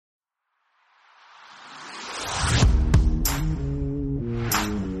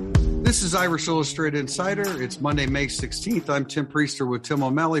is Irish Illustrated Insider. It's Monday, May 16th. I'm Tim Priester with Tim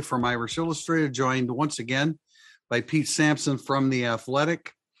O'Malley from Irish Illustrated, joined once again by Pete Sampson from The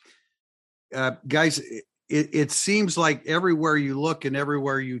Athletic. Guys, it seems like everywhere you look and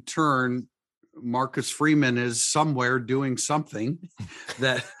everywhere you turn, Marcus Freeman is somewhere doing something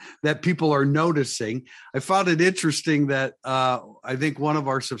that people are noticing. I found it interesting that I think one of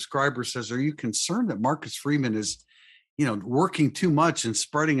our subscribers says, "Are you concerned that Marcus Freeman is, working too much and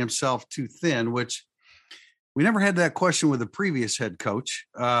spreading himself too thin?" Which we never had that question with the previous head coach,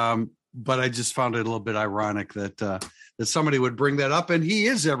 but I just found it a little bit ironic that somebody would bring that up. And he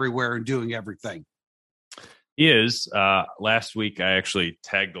is everywhere and doing everything. He is. Last week, I actually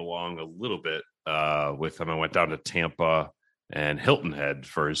tagged along a little bit with him. I went down to Tampa and Hilton Head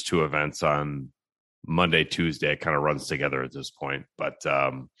for his two events on Monday, Tuesday. It kind of runs together at this point. But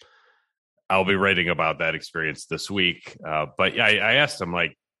I'll be writing about that experience this week. But I asked him,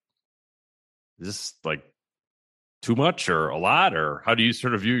 is this too much or a lot? Or how do you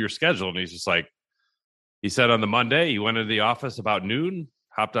sort of view your schedule? And he's just he said on the Monday, he went into the office about noon,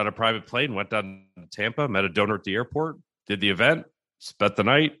 hopped on a private plane, went down to Tampa, met a donor at the airport, did the event, spent the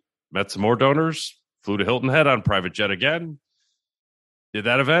night, met some more donors, flew to Hilton Head on private jet again, did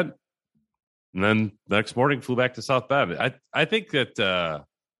that event, and then the next morning flew back to South Bend. I think that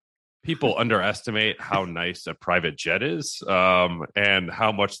people underestimate how nice a private jet is and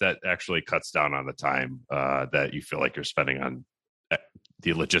how much that actually cuts down on the time that you feel like you're spending on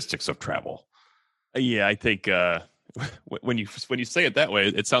the logistics of travel. Yeah, I think when you say it that way,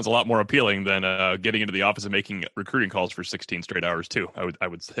 it sounds a lot more appealing than getting into the office and making recruiting calls for 16 straight hours too. I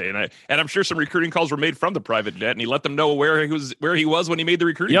would say, and I'm sure some recruiting calls were made from the private jet, and he let them know where he was when he made the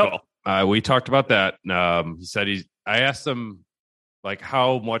recruiting call. We talked about that. He said I asked him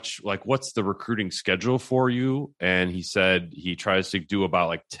how much, what's the recruiting schedule for you, and he said he tries to do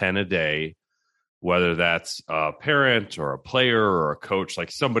about 10 a day, whether that's a parent or a player or a coach,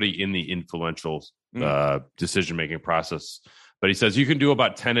 somebody in the influential decision-making process. But he says you can do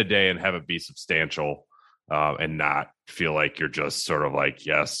about 10 a day and have it be substantial and not feel like you're just sort of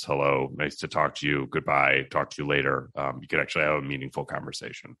yes, hello, nice to talk to you, goodbye, talk to you later. You could actually have a meaningful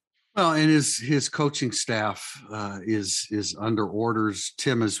conversation. Well, and his coaching staff is under orders.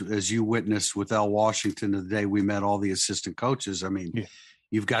 Tim, as you witnessed with Al Washington today, we met all the assistant coaches. I mean,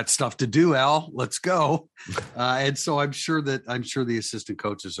 You've got stuff to do, Al. Let's go. And so I'm sure the assistant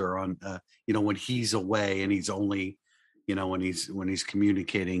coaches are on. When he's away and he's only, when he's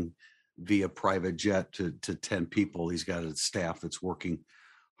communicating via private jet to 10 people, he's got a staff that's working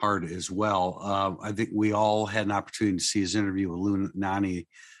hard as well. I think we all had an opportunity to see his interview with Lou Nanne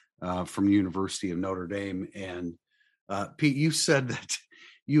from the University of Notre Dame. And Pete, you said that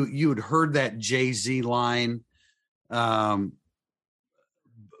you had heard that Jay-Z line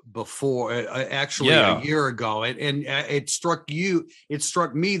before, actually a year ago, and it struck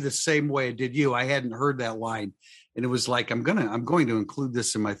me the same way it did you. I hadn't heard that line, and it was I'm going to include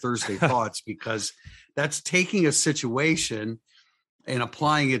this in my Thursday thoughts, because that's taking a situation and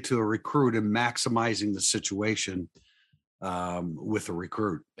applying it to a recruit and maximizing the situation with a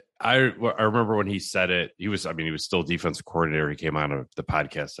recruit. I remember when he said it, he was still defensive coordinator. He came on the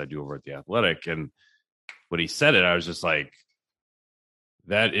podcast I do over at The Athletic, and when he said it, I was just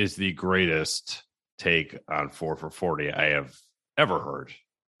that is the greatest take on 4 for 40 I have ever heard.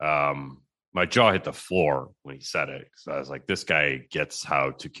 My jaw hit the floor when he said it, because I was this guy gets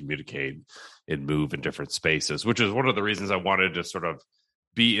how to communicate and move in different spaces, which is one of the reasons I wanted to sort of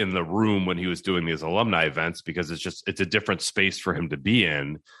be in the room when he was doing these alumni events, because it's a different space for him to be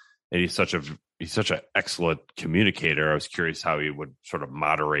in. And he's such an excellent communicator. I was curious how he would sort of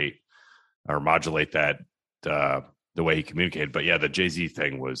moderate or modulate that, the way he communicated. But yeah, the Jay-Z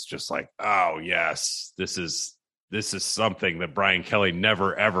thing was just oh yes, this is something that Brian Kelly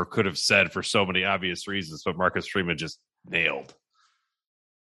never ever could have said for so many obvious reasons, but Marcus Freeman just nailed.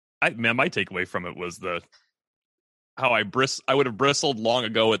 My takeaway from it was how I would have bristled long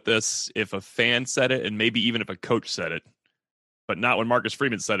ago at this if a fan said it, and maybe even if a coach said it, but not when Marcus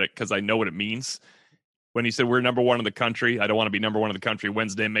Freeman said it, because I know what it means. When he said we're number one in the country, I don't want to be number one in the country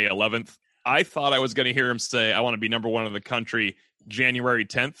Wednesday, May 11th. I thought I was going to hear him say, I want to be number one in the country January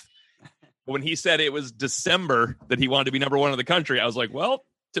 10th. But when he said it was December that he wanted to be number one in the country, I was well,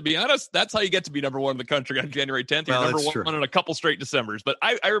 to be honest, that's how you get to be number one in the country on January 10th. You're number one in a couple straight Decembers. But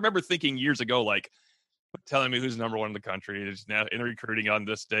I remember thinking years ago, telling me who's number one in the country is now in recruiting on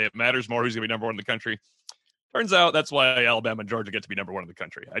this day. It matters more who's going to be number one in the country. Turns out that's why Alabama and Georgia get to be number one in the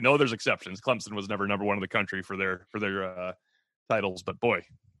country. I know there's exceptions. Clemson was never number one in the country for their titles, but boy,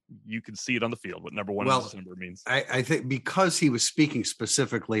 you can see it on the field what number one Well, in December means. I think because he was speaking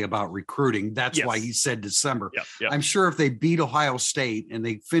specifically about recruiting, that's why he said December. Yep. I'm sure if they beat Ohio State and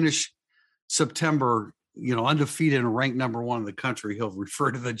they finish September, undefeated and ranked number one in the country, he'll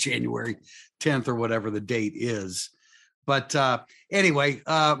refer to the January 10th or whatever the date is. But anyway,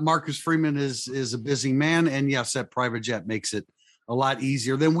 Marcus Freeman is a busy man. And yes, that private jet makes it a lot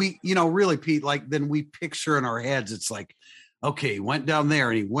easier than we, really, Pete, than we picture in our heads. It's like, okay, he went down there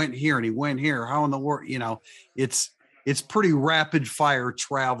and he went here and he went here. How in the world, it's pretty rapid fire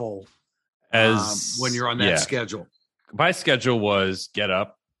travel when you're on that schedule. My schedule was get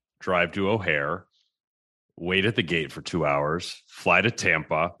up, drive to O'Hare, wait at the gate for 2 hours, fly to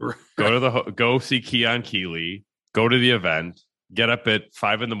Tampa, go see Keon Keeley, go to the event, get up at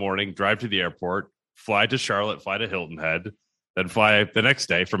 5 a.m, drive to the airport, fly to Charlotte, fly to Hilton Head, then fly the next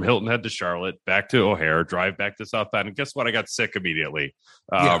day from Hilton Head to Charlotte, back to O'Hare, drive back to South Bend. And guess what? I got sick immediately.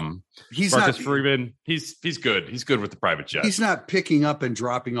 He's Marcus Freeman. He's good. He's good with the private jet. He's not picking up and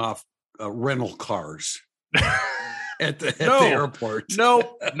dropping off rental cars at the airport.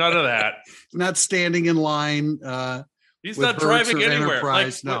 No, none of that. Not standing in line. He's not driving anywhere.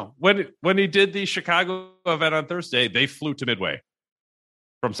 Enterprise, no. When he did the Chicago event on Thursday, they flew to Midway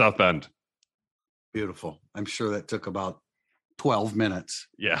from South Bend. Beautiful. I'm sure that took about 12 minutes.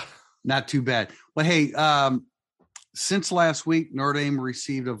 Yeah. Not too bad. Well, hey, since last week, Notre Dame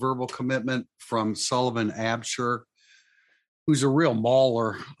received a verbal commitment from Sullivan Absher, who's a real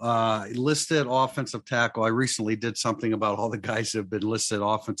mauler, listed offensive tackle. I recently did something about all the guys that have been listed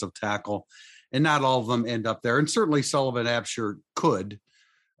offensive tackle, and not all of them end up there. And certainly Sullivan Absher could,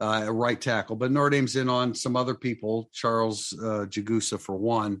 a right tackle, but Notre Dame's in on some other people, Charles Jagusa for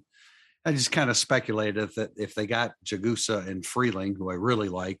one. I just kind of speculated that if they got Jagusa and Freeling, who I really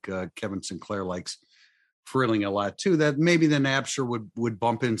like, Kevin Sinclair likes Freeling a lot too, that maybe then Absher would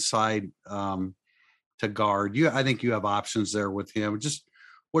bump inside to guard. I think you have options there with him. Just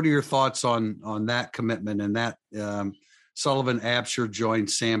what are your thoughts on that commitment and that Sullivan Absher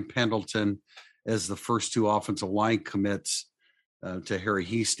joined Sam Pendleton as the first two offensive line commits to Harry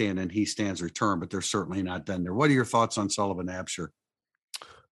Hiestand and Hiestand's return, but they're certainly not done there. What are your thoughts on Sullivan Absher?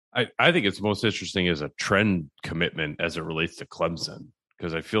 I think it's most interesting as a trend commitment as it relates to Clemson,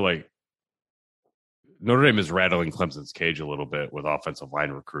 because I feel like Notre Dame is rattling Clemson's cage a little bit with offensive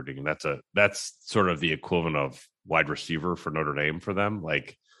line recruiting. And that's sort of the equivalent of wide receiver for Notre Dame for them.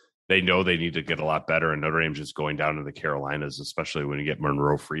 Like they know they need to get a lot better, and Notre Dame's just going down to the Carolinas, especially when you get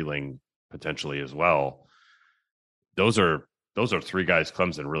Monroe Freeling potentially as well. Those are three guys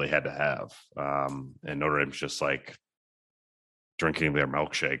Clemson really had to have. And Notre Dame's just like drinking their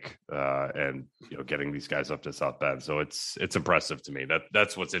milkshake and getting these guys up to South Bend. So it's impressive to me.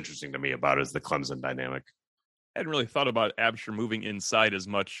 That's what's interesting to me about it, is the Clemson dynamic. I hadn't really thought about Absher moving inside as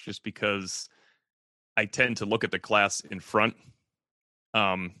much, just because I tend to look at the class in front.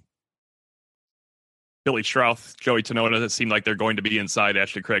 Billy Strouth, Joey Tenona, it seemed like they're going to be inside.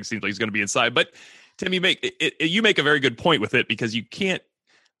 Ashley Craig seems like he's going to be inside. But Tim, you make a very good point with it, because you can't.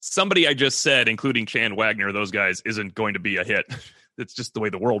 Somebody I just said, including Chan Wagner, those guys, isn't going to be a hit. It's just the way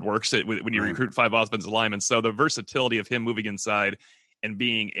the world works when you recruit 5 offensive linemen. So the versatility of him moving inside and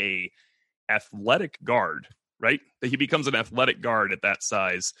being a athletic guard, right? That he becomes an athletic guard at that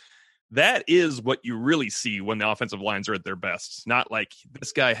size. That is what you really see when the offensive lines are at their best. Not like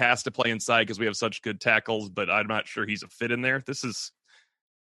this guy has to play inside because we have such good tackles, but I'm not sure he's a fit in there. This is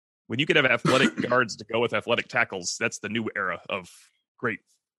when you could have athletic guards to go with athletic tackles. That's the new era of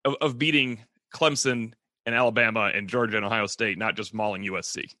beating Clemson and Alabama and Georgia and Ohio State, not just mauling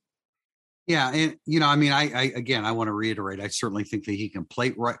USC. Yeah, and I want to reiterate, I certainly think that he can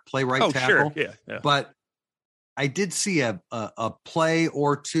play right tackle. Sure. Yeah. But I did see a play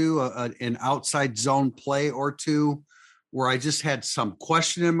or two, an outside zone play or two, where I just had some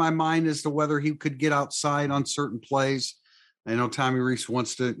question in my mind as to whether he could get outside on certain plays. I know Tommy Rees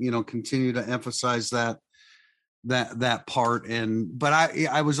wants to, continue to emphasize that part. But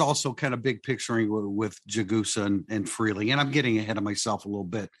I was also kind of big picturing with Jagusa and Freeling, and I'm getting ahead of myself a little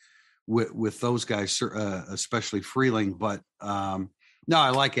bit with those guys, especially Freeling. But no, I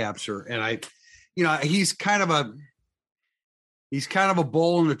like Absher, and he's kind of a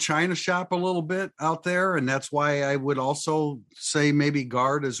bull in the china shop a little bit out there, and that's why I would also say maybe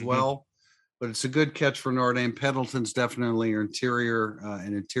guard as well. But it's a good catch for Notre Dame. Pendleton's definitely an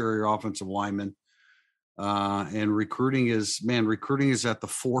interior offensive lineman. And recruiting is at the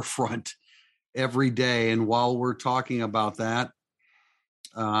forefront every day. And while we're talking about that,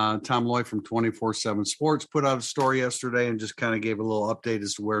 Tom Loy from 24/7 Sports put out a story yesterday and just kind of gave a little update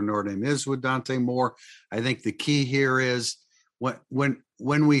as to where Notre Dame is with Dante Moore. I think the key here is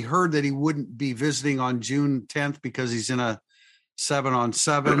when we heard that he wouldn't be visiting on June 10th because he's in a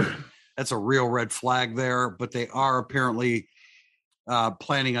 7-on-7, that's a real red flag there. But they are apparently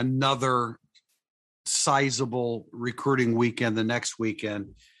planning another sizable recruiting weekend the next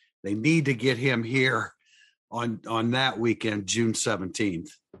weekend. They need to get him here on that weekend, June 17th.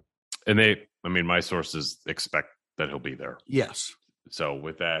 And my sources expect that he'll be there. Yes. So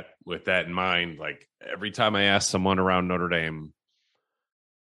with that in mind, like every time I ask someone around Notre Dame,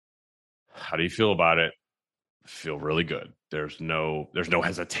 how do you feel about it? I feel really good. There's no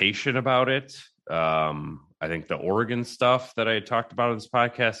hesitation about it. I think the Oregon stuff that I had talked about in this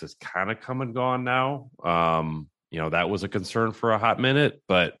podcast is kind of come and gone now. That was a concern for a hot minute,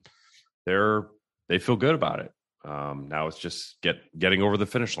 but they feel good about it. Now it's just getting over the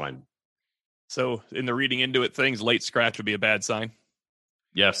finish line. So in the reading into it things, late scratch would be a bad sign.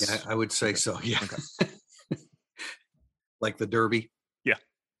 Yes. Yeah, I would say so. Yeah. Okay. Like the Derby. Yeah.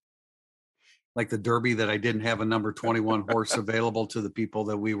 Like the Derby that I didn't have a number 21 horse available to the people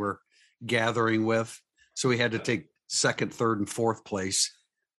that we were gathering with. So we had to take second, third, and fourth place.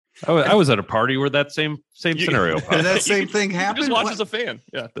 I was at a party where that same scenario. Did that same thing happen? Just watch as a fan.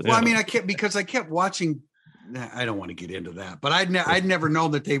 Yeah. Well, I mean, I kept watching. I don't want to get into that, but I'd never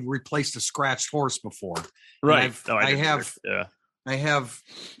known that they replaced a scratched horse before. Right. I have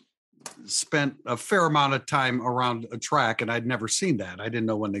spent a fair amount of time around a track, and I'd never seen that. I didn't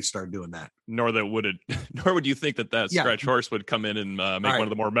know when they started doing that. Nor would you think that scratch horse would come in and make one of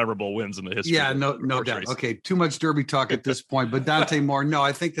the more memorable wins in the history. Yeah, no doubt. Race. Okay, too much Derby talk at this point, but Dante Moore. No,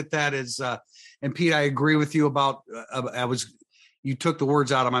 I think that is. And Pete, I agree with you about. You took the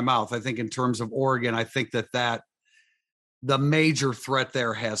words out of my mouth. I think in terms of Oregon, I think that the major threat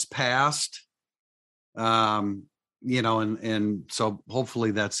there has passed. And so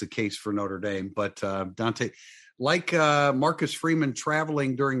hopefully that's the case for Notre Dame. But Dante, like Marcus Freeman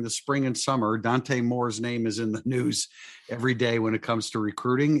traveling during the spring and summer, Dante Moore's name is in the news every day when it comes to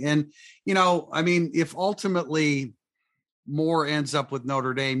recruiting. And, if ultimately Moore ends up with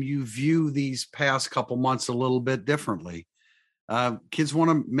Notre Dame, you view these past couple months a little bit differently. Kids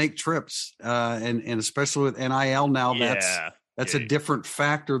want to make trips, and especially with NIL now, that's a different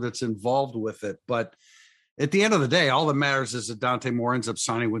factor that's involved with it. But at the end of the day, all that matters is that Dante Moore ends up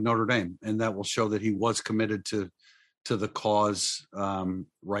signing with Notre Dame, and that will show that he was committed to the cause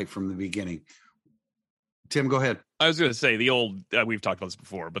right from the beginning. Tim, go ahead. I was going to say the old, we've talked about this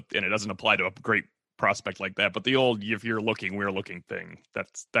before, and it doesn't apply to a great prospect like that, but the old, if you're looking, we're looking thing,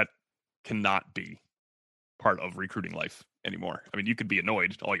 that cannot be part of recruiting life anymore. I mean, you could be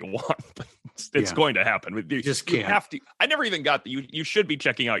annoyed all you want, but it's going to happen. You just can't. Have to. I never even got that. You should be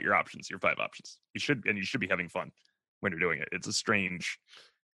checking out your options, your 5 options. You should be having fun when you're doing it.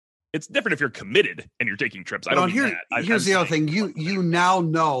 It's different if you're committed and you're taking trips. I don't mean that. Here's the other thing. You now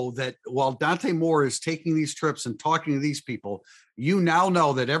know that while Dante Moore is taking these trips and talking to these people, you now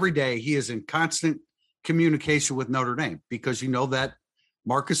know that every day he is in constant communication with Notre Dame, because you know that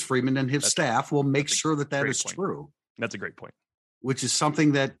Marcus Freeman and his staff will make sure that is true. That's a great point. Which is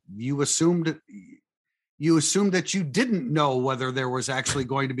something that you assumed that you didn't know whether there was actually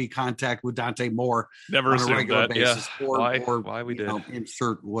going to be contact with Dante Moore on a regular basis. Yeah. Or why we did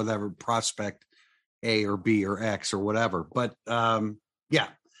insert whatever prospect A or B or X or whatever. But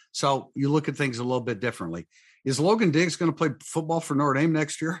so you look at things a little bit differently. Is Logan Diggs going to play football for Notre Dame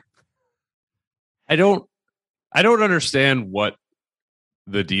next year? I don't understand what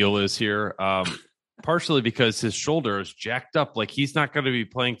the deal is here. Partially because his shoulder is jacked up, like he's not going to be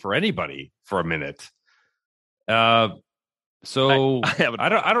playing for anybody for a minute. So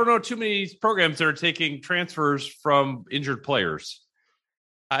I don't know too many programs that are taking transfers from injured players.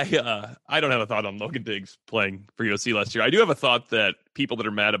 I don't have a thought on Logan Diggs playing for USC last year. I do have a thought that people that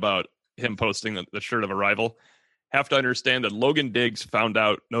are mad about him posting the shirt of a rival have to understand that Logan Diggs found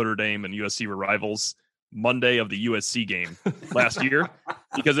out Notre Dame and USC were rivals Monday of the USC game last year,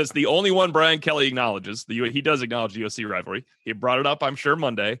 because it's the only one Brian Kelly acknowledges. He does acknowledge the USC rivalry. He brought it up, I'm sure,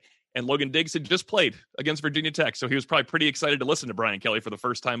 Monday, and Logan Diggs had just played against Virginia Tech, so he was probably pretty excited to listen to Brian Kelly for the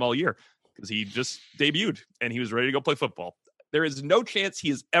first time all year, because he just debuted and he was ready to go play football. There is no chance he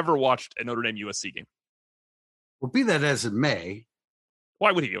has ever watched a Notre Dame USC game. Well, be that as it may.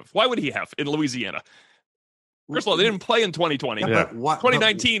 Why would he have? Why would he have in Louisiana? First of all, they didn't play in 2020. Yeah.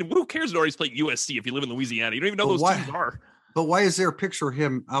 2019, who cares if he's playing USC if you live in Louisiana? You don't even know those teams are. But why is there a picture of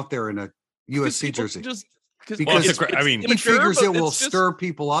him out there in a USC jersey? Because he figures it will stir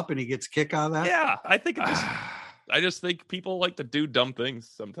people up and he gets a kick out of that? Yeah, I think I just think people like to do dumb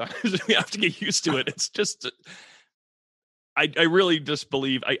things sometimes. We have to get used to it. It's just, I really just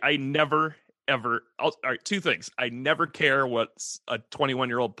believe, I never, ever. All right, two things. I never care what a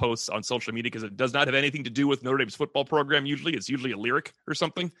 21-year-old posts on social media because it does not have anything to do with Notre Dame's football program. It's usually a lyric or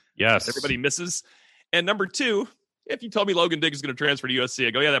something. Yes. Everybody misses. And number two, if you tell me Logan Diggs is going to transfer to USC,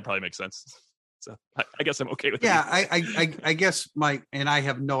 I go, yeah, that probably makes sense. So I guess I'm okay with it. Yeah, I guess and I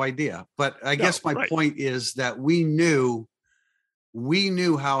have no idea, but I guess my point is that we knew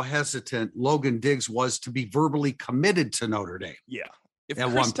how hesitant Logan Diggs was to be verbally committed to Notre Dame. Yeah. If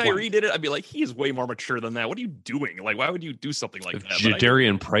Chris Tyree did it, I'd be like, he's way more mature than that. What are you doing? Like, why would you do something like that?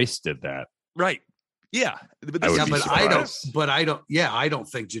 Jadarian Price did that. Right. Yeah. But I don't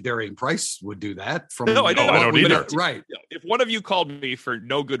think Jadarian Price would do that. I don't either. Right. If one of you called me for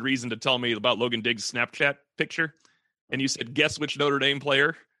no good reason to tell me about Logan Diggs' Snapchat picture, and you said, guess which Notre Dame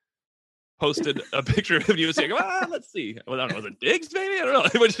player posted a picture of you, saying, let's see. Well, I don't know. Was it Diggs, maybe? I don't know.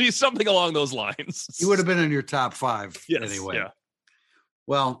 It would be something along those lines. He would have been in your top 5 anyway. Yeah.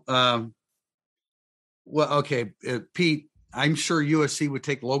 Well, okay, Pete, I'm sure USC would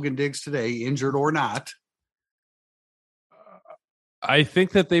take Logan Diggs today, injured or not. I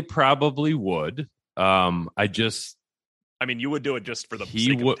think that they probably would. You would do it just for the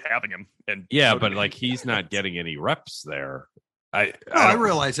sake of having him. And but like he's not getting any reps there. I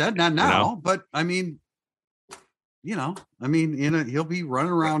realize that, not now, but I mean, he'll be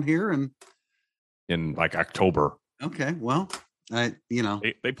running around here in like October. Okay, well, they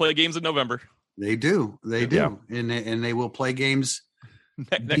play games in November. They do, and they will play games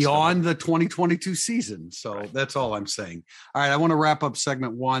beyond the 2022 season. So that's all I'm saying. All right, I want to wrap up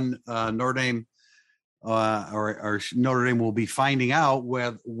segment 1. Notre Dame, or Notre Dame will be finding out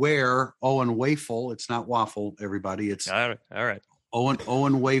where Owen Wafle. It's not waffle, everybody. It's all right. Owen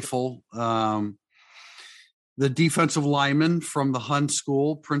Wafle, the defensive lineman from the Hun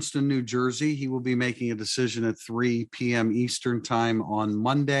School, Princeton, New Jersey. He will be making a decision at 3 p.m. Eastern time on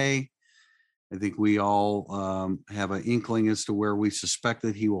Monday. I think we all have an inkling as to where we suspect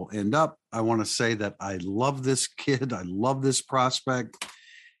that he will end up. I want to say that I love this kid. I love this prospect.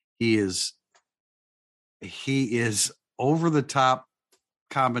 He is over the top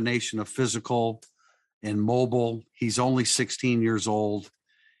combination of physical and mobile. He's only 16 years old.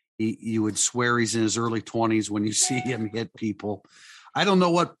 You would swear he's in his early 20s when you see him hit people. I don't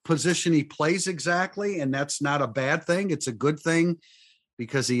know what position he plays exactly, and that's not a bad thing. It's a good thing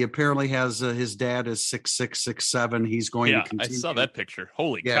because he apparently has his dad is 6'6", 6'7". He's going to continue. I saw that picture.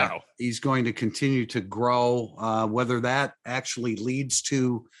 Holy cow. He's going to continue to grow. Whether that actually leads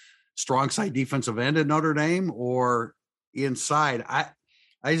to strong side defensive end at Notre Dame or inside, I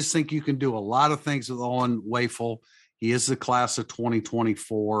just think you can do a lot of things with Owen Wafle. He is the class of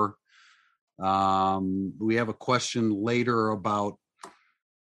 2024. We have a question later about,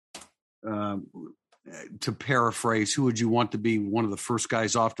 to paraphrase, who would you want to be one of the first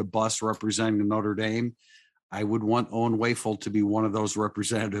guys off the bus representing Notre Dame? I would want Owen Wafle to be one of those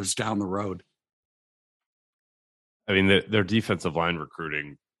representatives down the road. I mean, their defensive line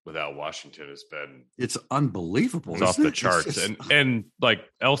recruiting without Washington has been, it's unbelievable. It's off the charts. And like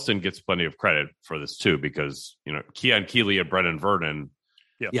Elston gets plenty of credit for this too, because, Keon Keeley and Brennan Vernon.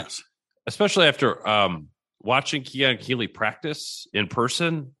 Yes. Especially after watching Keon Keeley practice in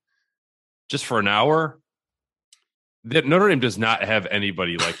person just for an hour, that Notre Dame does not have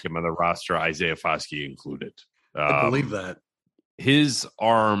anybody like him on the roster, Isaiah Foskey included. I believe that. His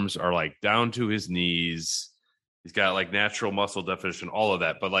arms are like down to his knees. He's got like natural muscle definition, all of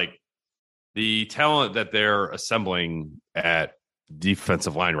that. But like the talent that they're assembling at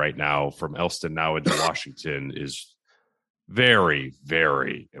defensive line right now from Elston now into Washington is very,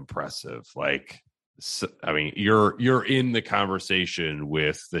 very impressive. Like, I mean, you're in the conversation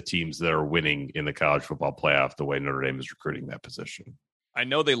with the teams that are winning in the college football playoff the way Notre Dame is recruiting that position. I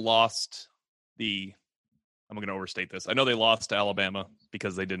know they lost I'm going to overstate this. I know they lost to Alabama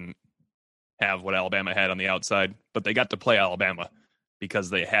because they didn't have what Alabama had on the outside, but they got to play Alabama because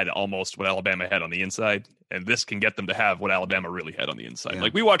they had almost what Alabama had on the inside. And this can get them to have what Alabama really had on the inside. Yeah.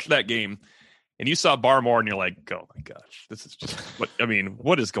 Like, we watched that game and you saw Barmore and you're like, oh my gosh, this is just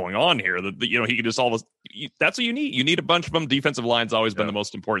what is going on here? He could just that's what you need. You need a bunch of them. Defensive line's always been the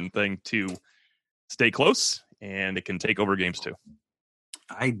most important thing to stay close, and it can take over games too.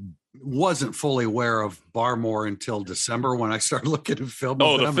 I wasn't fully aware of Barmore until December when I started looking at film.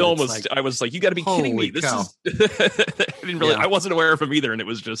 The film was, like, I was like, you got to be kidding me. This is, I wasn't aware of him either. And it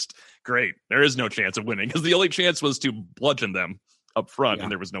was just great. There is no chance of winning because the only chance was to bludgeon them up front. And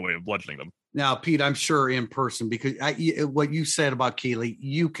there was no way of bludgeoning them. Now, Pete, I'm sure in person, because what you said about Keeley,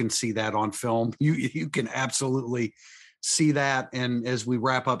 you can see that on film. You can absolutely see that. And as we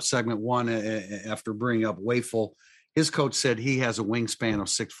wrap up segment 1, after bringing up Wafle, his coach said he has a wingspan of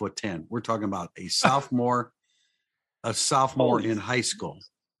 6'10". We're talking about a sophomore in high school.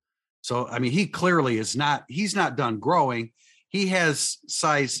 So, I mean, he clearly he's not done growing. He has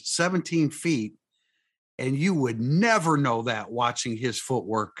size 17 feet, and you would never know that watching his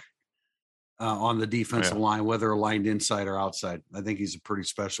footwork on the defensive line, whether aligned inside or outside. I think he's a pretty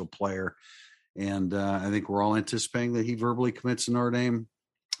special player. And I think we're all anticipating that he verbally commits to Notre Dame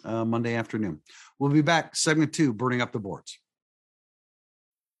Monday afternoon. We'll be back, segment 2, burning up the boards.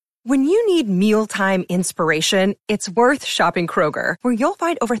 When you need mealtime inspiration, it's worth shopping Kroger, where you'll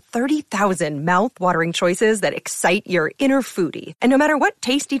find over 30,000 mouth-watering choices that excite your inner foodie. And no matter what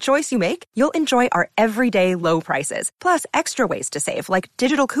tasty choice you make, you'll enjoy our everyday low prices, plus extra ways to save, like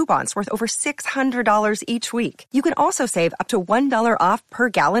digital coupons worth over $600 each week. You can also save up to $1 off per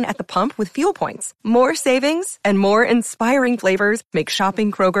gallon at the pump with fuel points. More savings and more inspiring flavors make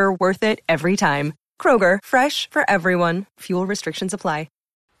shopping Kroger worth it every time. Kroger, fresh for everyone. Fuel restrictions apply.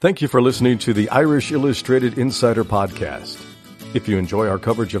 Thank you for listening to the Irish Illustrated Insider Podcast. If you enjoy our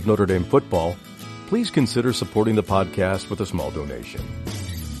coverage of Notre Dame football, please consider supporting the podcast with a small donation.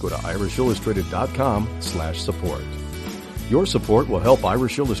 Go to irishillustrated.com/support. Your support will help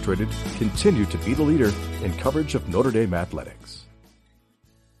Irish Illustrated continue to be the leader in coverage of Notre Dame athletics.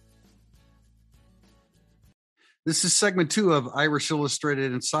 This is segment 2 of Irish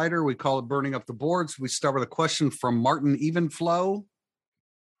Illustrated Insider. We call it Burning Up the Boards. We start with a question from Martin Evenflow.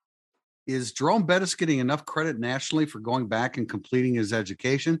 Is Jerome Bettis getting enough credit nationally for going back and completing his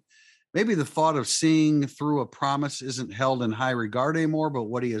education? Maybe the thought of seeing through a promise isn't held in high regard anymore, but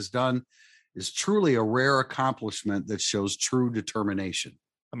what he has done is truly a rare accomplishment that shows true determination.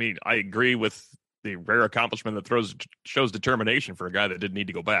 I mean, I agree with the rare accomplishment that shows determination for a guy that didn't need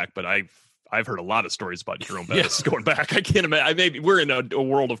to go back, but I've heard a lot of stories about Jerome Bettis going back. I can't imagine. Maybe we're in a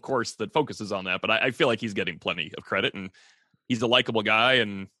world, of course, that focuses on that, but I feel like he's getting plenty of credit, and he's a likable guy,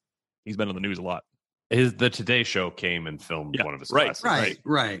 and he's been on the news a lot. The Today Show came and filmed one of his classes.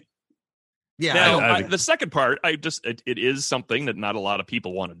 Right. Yeah. Now, the second part, it is something that not a lot of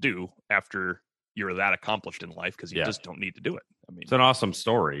people want to do after you're that accomplished in life, because you just don't need to do it. I mean, it's an awesome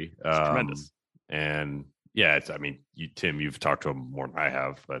story. It's tremendous. And Tim, you've talked to him more than I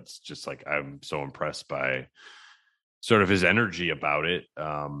have, but it's just like, I'm so impressed by sort of his energy about it.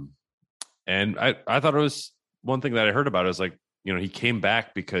 And I thought it was one thing that I heard about is like, you know, he came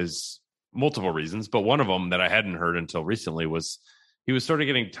back because multiple reasons, but one of them that I hadn't heard until recently was he was sort of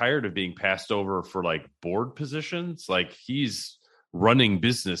getting tired of being passed over for like board positions. Like he's running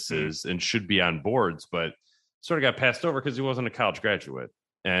businesses and should be on boards, but sort of got passed over because he wasn't a college graduate.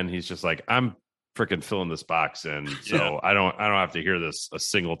 And he's just like, I'm freaking filling this box. And so I don't have to hear this a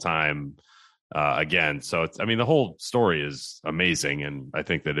single time again. So the whole story is amazing. And I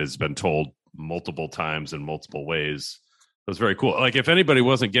think that it's been told multiple times in multiple ways. It was very cool. Like if anybody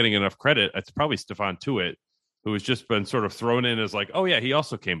wasn't getting enough credit, it's probably Stephon Tuitt, who has just been sort of thrown in as like, oh yeah, he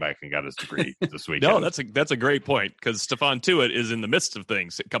also came back and got his degree this weekend. No, that's a great point, because Stephon Tuitt is in the midst of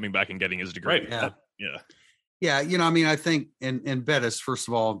things, coming back and getting his degree. Right. Yeah. You know, I mean, I think, and Bettis, first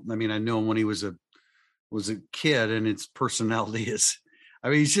of all, I mean, I knew him when he was a kid, and his personality is, I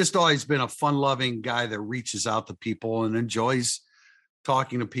mean, he's just always been a fun-loving guy that reaches out to people and enjoys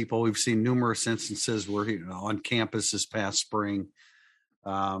talking to people. We've seen numerous instances where he, on campus this past spring.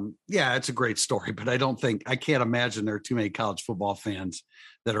 It's a great story, but I can't imagine there are too many college football fans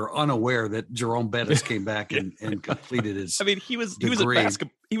that are unaware that Jerome Bettis came back and completed his. I mean, he was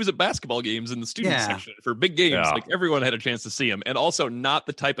at basketball games in the student section for big games. Yeah. Like everyone had a chance to see him, and also not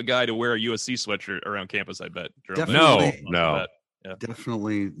the type of guy to wear a USC sweatshirt around campus. I bet. No. Yeah.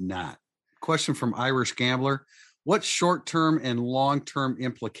 Definitely not. Question from Irish Gambler. What short-term and long-term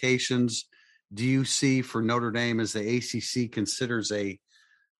implications do you see for Notre Dame as the ACC considers a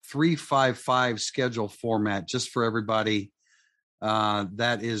 3-5-5 schedule format? Just for everybody,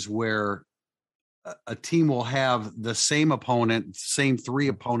 that is where a team will have the same opponent, same 3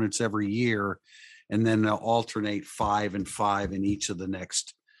 opponents every year, and then they'll alternate 5 and 5 in each of the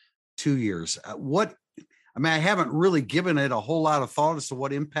next 2 years. I haven't really given it a whole lot of thought as to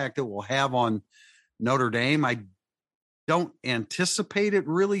what impact it will have on Notre Dame. I don't anticipate it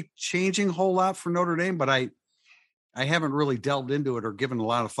really changing a whole lot for Notre Dame, but I haven't really delved into it or given a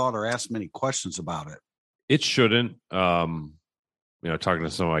lot of thought or asked many questions about it. It shouldn't. Talking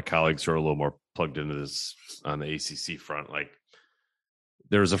to some of my colleagues who are a little more plugged into this on the ACC front, like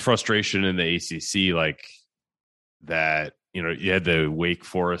there's a frustration in the ACC, like that, you had the Wake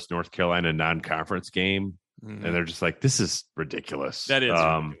Forest, North Carolina non-conference game, and they're just like, this is ridiculous. That is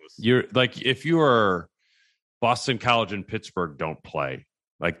ridiculous. You're like, if you are Boston College and Pittsburgh don't play,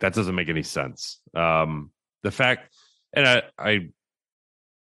 like that doesn't make any sense. The fact And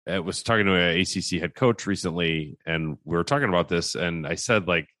I was talking to an ACC head coach recently, and we were talking about this, and I said,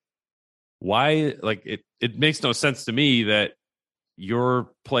 like, why? Like, it makes no sense to me that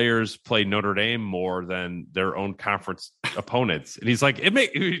your players play Notre Dame more than their own conference opponents. And he's like,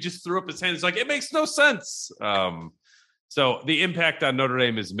 he just threw up his hands. He's like, it makes no sense. So the impact on Notre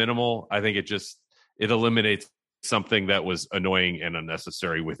Dame is minimal. I think it eliminates something that was annoying and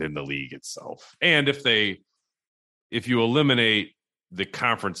unnecessary within the league itself. And if you eliminate the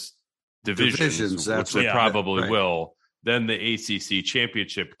conference divisions which they probably will, then the ACC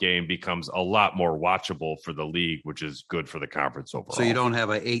championship game becomes a lot more watchable for the league, which is good for the conference overall. So you don't have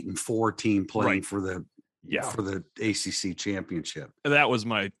an 8-4 team playing for the ACC championship. That was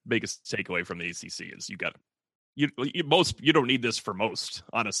my biggest takeaway from the ACC is you don't need this for most,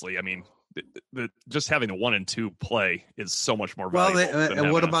 honestly. I mean, just having a 1 and 2 play is so much more valuable. Well,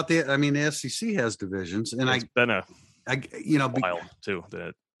 and what about the SEC has divisions, and it's been a while too.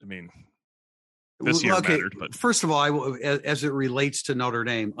 This year mattered, but first of all, as it relates to Notre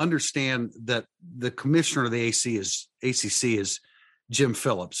Dame, understand that the commissioner of the ACC is Jim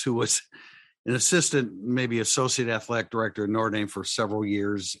Phillips, who was an assistant, maybe associate athletic director at Notre Dame for several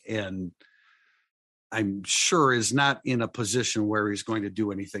years, and I'm sure is not in a position where he's going to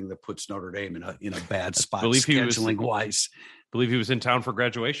do anything that puts Notre Dame in a bad spot. Scheduling wise. Believe he was in town for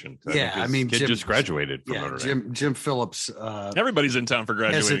graduation. Jim just graduated from Notre Dame. Jim Phillips. Everybody's in town for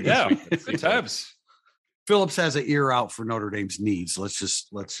graduating. Times. Phillips has an ear out for Notre Dame's needs. Let's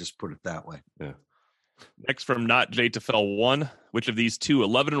just put it that way. Yeah. Next from Not J to Fell 1, which of these two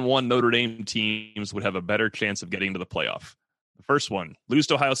 11-1 Notre Dame teams would have a better chance of getting to the playoff? The first one, lose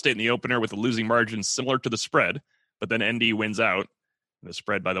to Ohio State in the opener with a losing margin similar to the spread, but then ND wins out. The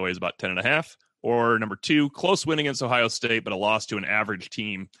spread, by the way, is about 10.5. Or number 2, close win against Ohio State, but a loss to an average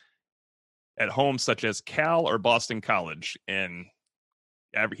team at home, such as Cal or Boston College. And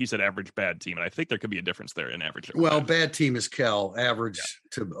he said average bad team, and I think there could be a difference there in average. Well, bad team is Cal, average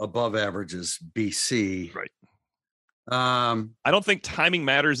to above average is BC. Right. I don't think timing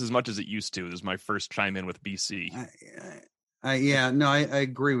matters as much as it used to. This is my first chime in with BC. I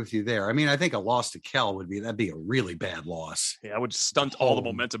agree with you there. I mean, I think a loss to Cal that'd be a really bad loss. Yeah, I would stunt all the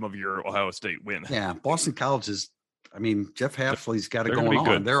momentum of your Ohio State win. Yeah, Boston College Jeff Hafley's got it going on.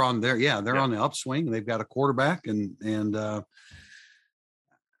 Good. They're on on the upswing. They've got a quarterback and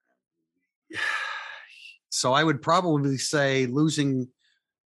so I would probably say losing.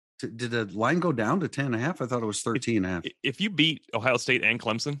 Did the line go down to 10.5? I thought it was 13.5. If you beat Ohio State and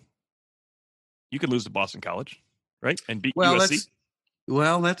Clemson, you could lose to Boston College. Right. And beat USC.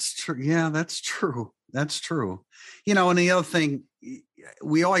 That's true. Yeah, that's true. That's true. And the other thing,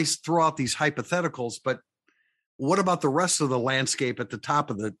 we always throw out these hypotheticals, but what about the rest of the landscape at the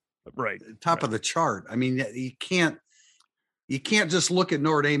top of the of the chart? I mean, you can't just look at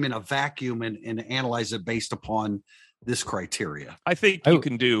Notre Dame in a vacuum and analyze it based upon this criteria. I think you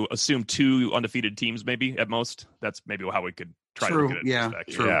can assume 2 undefeated teams, maybe at most. That's maybe how we could try to look at it.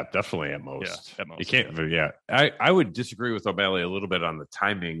 True. Yeah, definitely at most. Yeah, at most. You can't. Yeah, I would disagree with O'Malley a little bit on the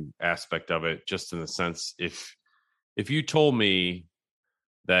timing aspect of it, just in the sense if you told me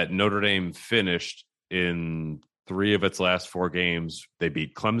that Notre Dame finished in 3 of its last 4 games, they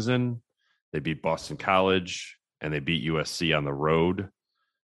beat Clemson, they beat Boston College, and they beat USC on the road.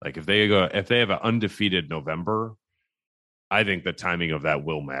 Like if they have an undefeated November, I think the timing of that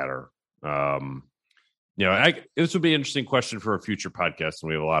will matter. This would be an interesting question for a future podcast, and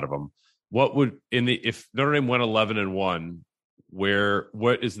we have a lot of them. If Notre Dame went 11-1,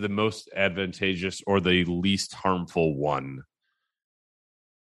 what is the most advantageous or the least harmful one?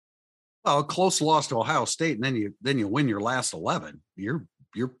 Well, a close loss to Ohio State, and then you win your last 11. You're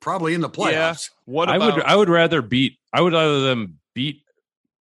probably in the playoffs. Yeah. I would rather them beat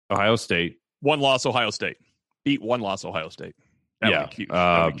Ohio State. 1 loss Ohio State. Beat 1 loss Ohio State. That would be huge.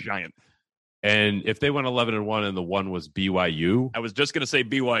 That would be giant. And if they went 11-1 and the one was BYU, I was just going to say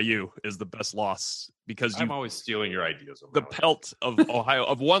BYU is the best loss because I'm always stealing your ideas. The pelt of Ohio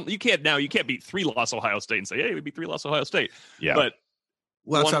of one. You can't beat 3 loss Ohio State and say, hey, we beat 3 loss Ohio State. Yeah. But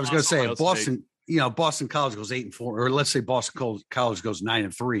that's what I was going to say. If Boston, Boston College goes 8-4, or let's say Boston College goes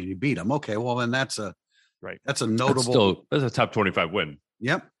 9-3 and you beat them. Okay. Well, then that's a notable. That's a top 25 win.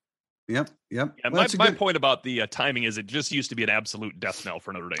 Yep. Yeah, my point about the timing is it just used to be an absolute death knell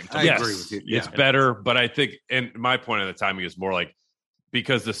for Notre Dame. I agree with you. Yeah. It's better, but I think, and my point of the timing is more like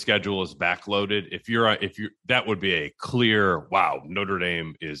because the schedule is backloaded. If you're that would be a clear wow. Notre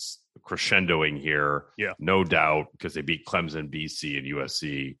Dame is crescendoing here, no doubt, because they beat Clemson, BC, and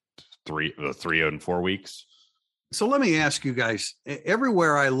USC 3 and 4 weeks. So let me ask you guys: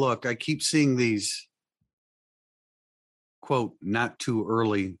 everywhere I look, I keep seeing these quote, not too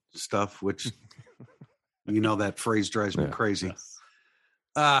early stuff, which, that phrase drives me crazy.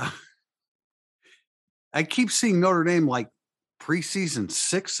 Yes. I keep seeing Notre Dame like preseason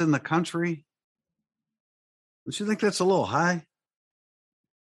 6th in the country. Don't you think that's a little high?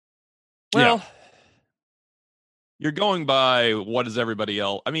 Well, you're going by what is everybody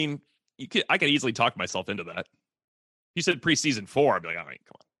else. I mean, I could easily talk myself into that. You said preseason 4, I'd be like, all right,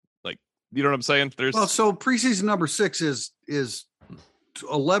 come on. Like, you know what I'm saying? So preseason number 6 is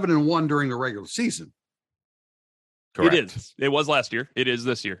 11-1 during the regular season. Correct. It is. It was last year. It is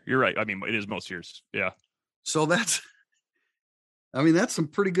this year. You're right. I mean, it is most years. Yeah. So that's some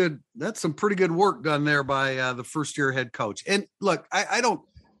pretty good work done there by the first year head coach. And look,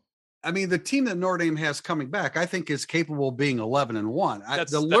 the team that Notre Dame has coming back, I think is capable of being 11-1.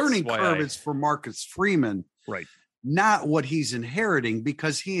 The learning curve is for Marcus Freeman, right? Not what he's inheriting,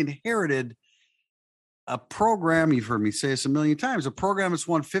 because he inherited a program. You've heard me say this a million times, a program that's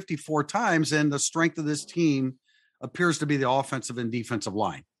won 54 times. And the strength of this team appears to be the offensive and defensive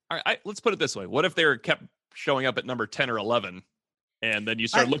line. All right. Let's put it this way. What if they're kept showing up at number 10 or 11? And then you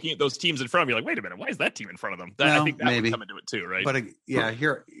start looking at those teams in front of you, like, wait a minute, why is that team in front of them? I think that would come into it too, right? But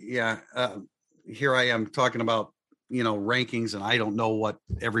here I am talking about, rankings, and I don't know what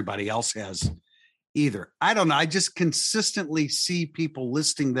everybody else has either. I don't know. I just consistently see people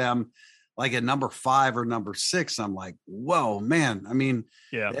listing them like at number 5 or number 6. I'm like, whoa, man. I mean,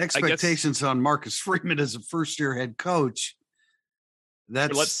 the expectations on Marcus Freeman as a first-year head coach.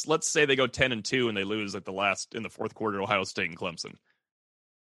 Let's say they go 10-2 and they lose in the fourth quarter to Ohio State and Clemson.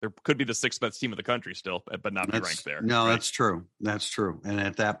 There could be the 6th best team in the country still, but not be ranked there. No, right? That's true. That's true. And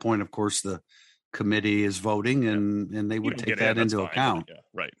at that point, of course, the committee is voting, and they would take that into account. Yeah,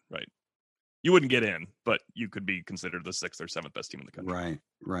 right. You wouldn't get in, but you could be considered the 6th or 7th best team in the country.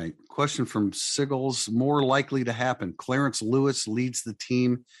 Right. Question from Siggles: more likely to happen, Clarence Lewis leads the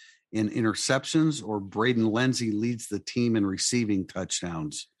team in interceptions, or Braden Lenzy leads the team in receiving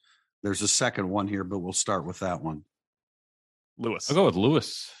touchdowns? There's a second one here, but we'll start with that one. Lewis. I'll go with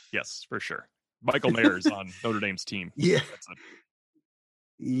Lewis. Yes, for sure. Michael Mayer's on Notre Dame's team. Yeah.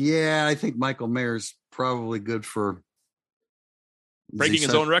 Yeah, I think Michael Mayer's probably good for breaking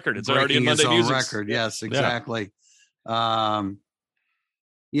his own record. It's already in Monday Music record. Yes, exactly. Yeah.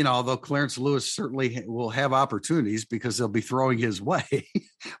 Although Clarence Lewis certainly will have opportunities because they'll be throwing his way,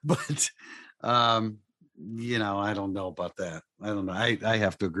 but I don't know about that. I don't know. I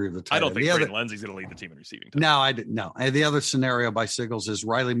have to agree with the title. I don't think Braden Lenzy's going to lead the team in receiving. No, I didn't. No. And the other scenario by Siggles is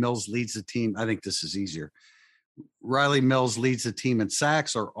Riley Mills leads the team. I think this is easier. Riley Mills leads the team in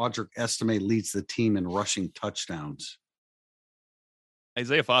sacks, or Audric Estime leads the team in rushing touchdowns.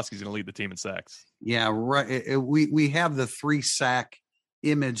 Isaiah Foskey's going to lead the team in sacks. Yeah, right. We have the 3-sack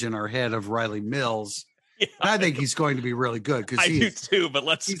image in our head of Riley Mills. Yeah, I think he's going to be really good, because I do too. But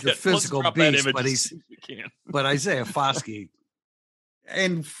he's a physical beast. But Isaiah Foskey,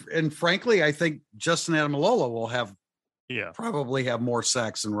 and frankly, I think Justin Adamilola will probably have more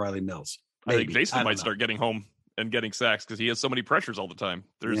sacks than Riley Mills. Maybe. I think Jason might start getting home and getting sacks because he has so many pressures all the time.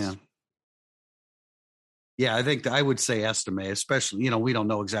 Yeah, I think I would say Estime, especially, we don't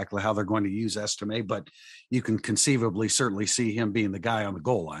know exactly how they're going to use Estime, but you can conceivably certainly see him being the guy on the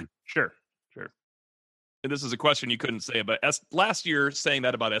goal line. Sure. And this is a question you couldn't say, but last year saying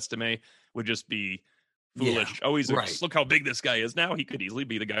that about Estime would just be foolish. Yeah, just look how big this guy is now. He could easily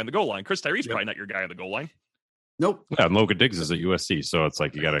be the guy on the goal line. Chris Tyree's probably not your guy on the goal line. Nope. Yeah, Logan Diggs is at USC, so it's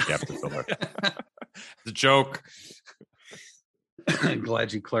like you got a gap to fill there. It's a joke. I'm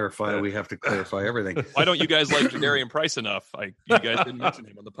glad you clarify. We have to clarify everything. Why don't you guys like Jadarian Price enough? You guys didn't mention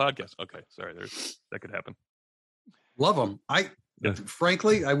him on the podcast. Okay, sorry. That could happen. Love him.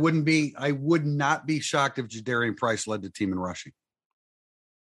 Frankly, I would not be shocked if Jadarian Price led the team in rushing.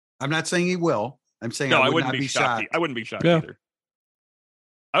 I'm not saying he will. I'm saying I wouldn't be shocked. I wouldn't be shocked either.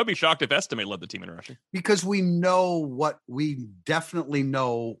 I would be shocked if Estime led the team in rushing, because we definitely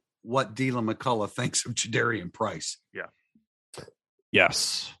know what Dylan McCullough thinks of Jadarian Price. Yeah.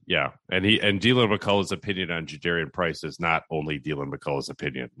 Yes. Yeah. And Dylan McCullough's opinion on Jadarian Price is not only Dylan McCullough's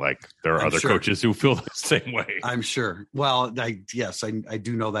opinion. Like, there are other coaches who feel the same way. I'm sure. Well, I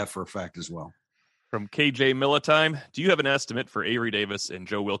do know that for a fact as well. From KJ Militime, do you have an estimate for Avery Davis and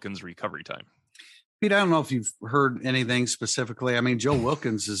Joe Wilkins' recovery time? Pete, I don't know if you've heard anything specifically. I mean, Joe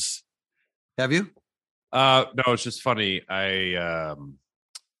Wilkins is. Have you? No, it's just funny. This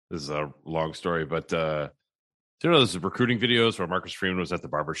is a long story, but those recruiting videos where Marcus Freeman was at the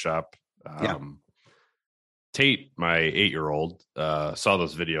barbershop. Tate, my 8-year-old, saw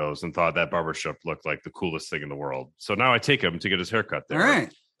those videos and thought that barbershop looked like the coolest thing in the world. So now I take him to get his haircut there. All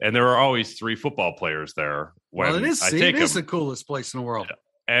right. And there are always 3 football players there. When Well, it is. I It take is them. the coolest place in the world.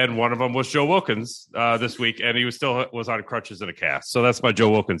 And one of them was Joe Wilkins this week, and he was still was on crutches and a cast. So that's my Joe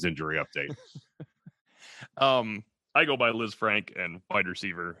Wilkins injury update. I go by Liz Frank and wide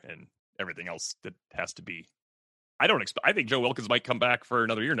receiver and everything else that has to be. I think Joe Wilkins might come back for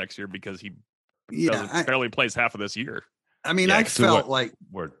another year next year because he barely plays half of this year. I mean, Yeah, I 'cause felt like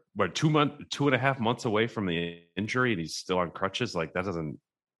we're 2.5 months away from the injury, and he's still on crutches. Like that doesn't,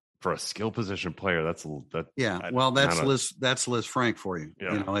 for a skill position player, that's Liz Frank for you.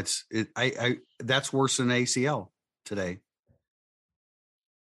 Yeah. You know, that's worse than ACL today.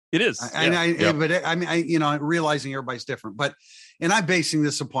 It is. Realizing everybody's different, and I'm basing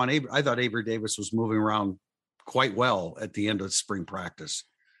this upon I thought Avery Davis was moving around quite well at the end of spring practice.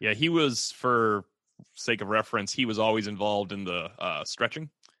 Yeah, he was, for sake of reference, he was always involved in the stretching.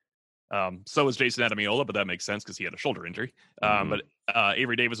 So was Jason Adamiola, but that makes sense because he had a shoulder injury. But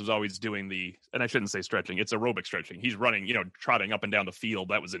Avery Davis was always doing and I shouldn't say stretching, it's aerobic stretching. He's running, trotting up and down the field.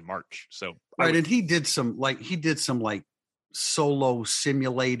 That was in March. So and he did some solo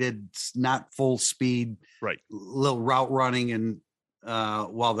simulated, not full speed, little route running, and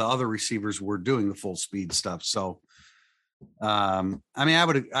while the other receivers were doing the full speed stuff. So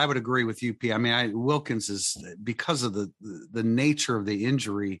I would agree with you, P. I mean, Wilkins is, because of the nature of the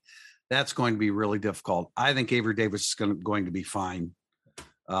injury, that's going to be really difficult. I think Avery Davis is going to be fine,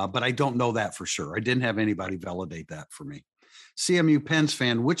 but I don't know that for sure. I didn't have anybody validate that for me. CMU Pens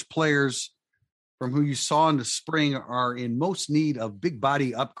fan, which players from who you saw in the spring are in most need of big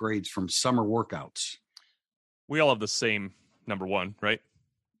body upgrades from summer workouts? We all have the same number one, right?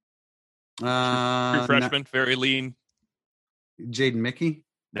 True freshman, very lean. Jaden Mickey?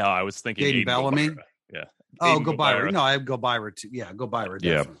 No, I was thinking Jaden Bellamy. Gobira. Yeah. Gobira. No, I have Gobira too. Yeah, Gobira. Definitely.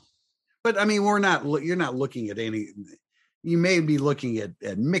 Yeah. But I mean, you're not looking at any. You may be looking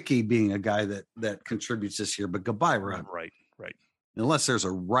at Mickey being a guy that contributes this year, but Gobira, right. Unless there's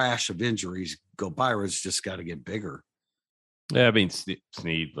a rash of injuries, Gobira's just got to get bigger. Yeah, I mean,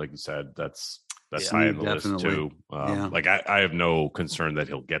 Snead, like you said, that's high on the list too. Like I have no concern that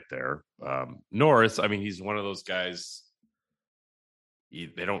he'll get there. Norris, I mean, he's one of those guys.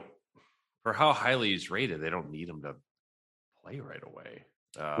 They don't, for how highly he's rated, they don't need him to play right away.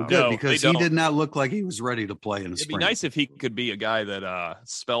 Because he did not look like he was ready to play in the spring. It'd be nice if he could be a guy that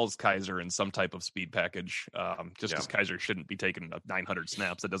spells Kaiser in some type of speed package. Because Kaiser shouldn't be taking 900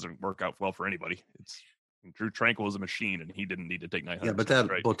 snaps. That doesn't work out well for anybody. Drew Tranquil was a machine, and he didn't need to take 900. Yeah, but that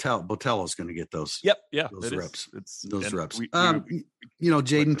Botello's going to get those. Yep, yeah, those reps. Those reps. We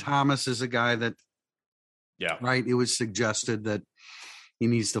Jaden Thomas is a guy that. Yeah. Right. It was suggested that he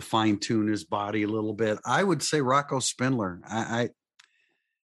needs to fine tune his body a little bit. I would say Rocco Spindler.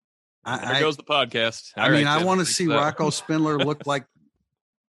 There goes the podcast. I want to see Rocco Spindler look like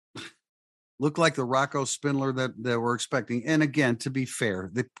the Rocco Spindler that we're expecting. And again, to be fair,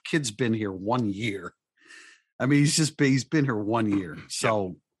 the kid's been here 1 year. I mean, he's been here 1 year.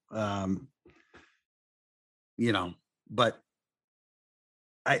 So, but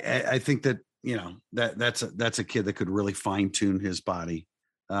I think that, that's a kid that could really fine tune his body.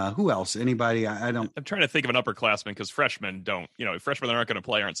 Who else? Anybody? I'm trying to think of an upperclassman because freshmen don't. Freshmen that aren't going to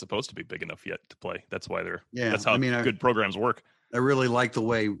play aren't supposed to be big enough yet to play. That's why they're. Yeah, that's how good programs work. I really like the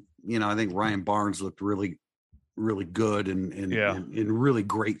way I think Ryan Barnes looked really, really good and in really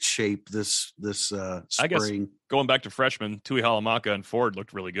great shape this spring. I guess going back to freshmen, Tui Halamaka and Ford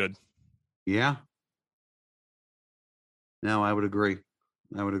looked really good. Yeah. No, I would agree.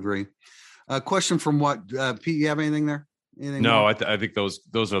 Question from what? Pete, you have anything there? No, I think those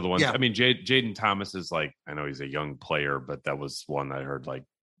are the ones. Yeah. I mean, Jaden Thomas is like, I know he's a young player, but that was one I heard like,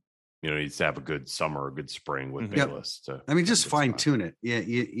 he needs to have a good summer, a good spring with Bayless. Just fine tune it. Yeah,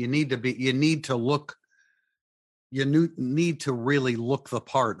 you need to really look the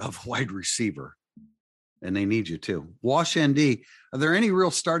part of wide receiver, and they need you to. Wash ND. Are there any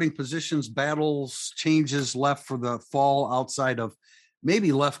real starting positions, battles, changes left for the fall outside of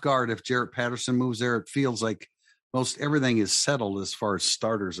maybe left guard? If Jarrett Patterson moves there, it feels like most everything is settled as far as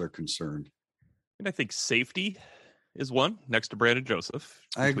starters are concerned. And I think safety is one next to Brandon Joseph.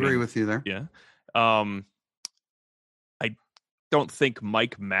 I agree with you there. Yeah. I don't think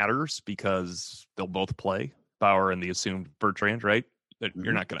Mike matters because they'll both play, Bauer and the assumed Bertrand, right?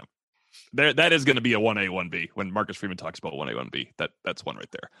 You're not going to. That is going to be a 1A, 1B. When Marcus Freeman talks about 1A, 1B, that's one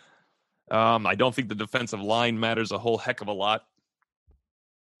right there. I don't think the defensive line matters a whole heck of a lot,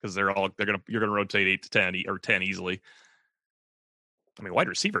 because you're gonna rotate 8 to 10 or 10 easily. I mean, wide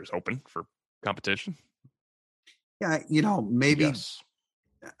receiver is open for competition. Yeah, maybe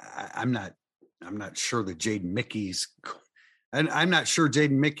I'm not sure that Jaden Mickey's And I'm not sure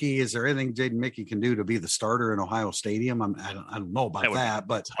Jaden Mickey, is there anything Jaden Mickey can do to be the starter in Ohio Stadium? I don't know about that,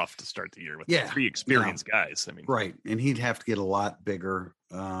 but tough to start the year with yeah, 3 experienced guys. I mean, right. And he'd have to get a lot bigger.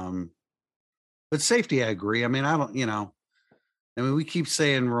 But safety, I agree. I mean, we keep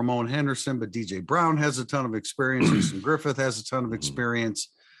saying Ramon Henderson, but DJ Brown has a ton of experience. Houston Griffith has a ton of experience.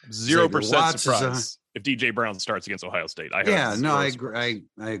 0% surprise if DJ Brown starts against Ohio State. I agree.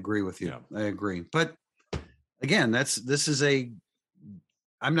 I agree with you. Yeah. I agree. But again,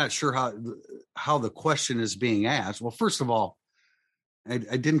 I'm not sure how the question is being asked. Well, first of all, I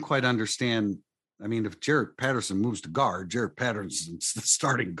didn't quite understand. I mean, if Jarrett Patterson moves to guard, Jarrett Patterson's the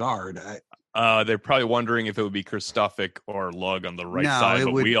starting guard. They're probably wondering if it would be Kristofic or Lug on the right side,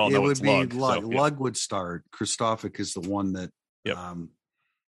 but we all know it's Lug. Lug would start. Kristofic is the one that. Yep.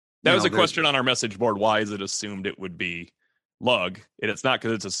 That was a question on our message board. Why is it assumed it would be Lug? And it's not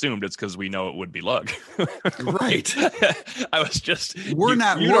because it's assumed; it's because we know it would be Lug. Right. I was just. We're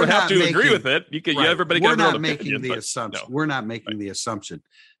not. You don't have to agree with it. You can. Right. Everybody. We're not making the assumption. No. We're not making the assumption.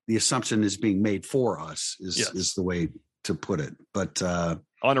 The assumption is being made for us. Is the way to put it. But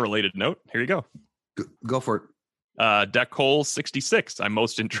on a related note, here you go. Go for it. Deck Hole 66. I'm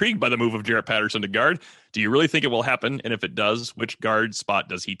most intrigued by the move of Jarrett Patterson to guard. Do you really think it will happen? And if it does, which guard spot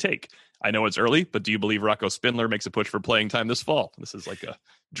does he take? I know it's early, but do you believe Rocco Spindler makes a push for playing time this fall? This is like a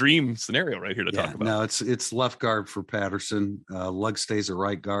dream scenario right here to talk about. No, it's left guard for Patterson. Lug stays a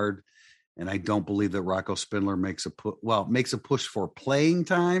right guard. And I don't believe that Rocco Spindler makes a push for playing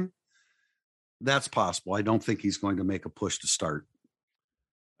time. That's possible. I don't think he's going to make a push to start.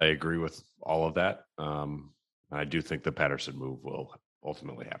 I agree with all of that. I do think the Patterson move will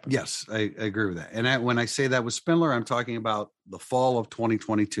ultimately happen. Yes, I agree with that. And when I say that with Spindler, I'm talking about the fall of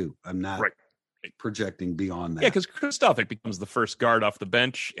 2022. I'm not projecting beyond that. Yeah, because Kristofic becomes the first guard off the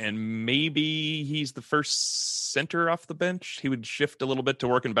bench, and maybe he's the first center off the bench. He would shift a little bit to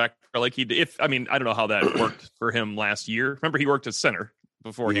working back like he did. I don't know how that worked for him last year. Remember, he worked as center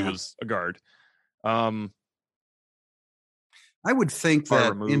before he was a guard. I would think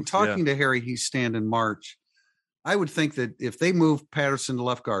that in talking to Harry Hiestand in March, I would think that if they move Patterson to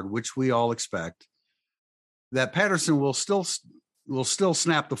left guard, which we all expect, that Patterson will still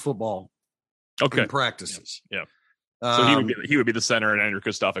snap the football in practices. Yeah. So he would be the center, and Andrew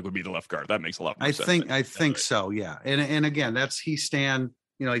Kristofic would be the left guard. That makes a lot more sense. I think so. Yeah. And again, that's Hiestand.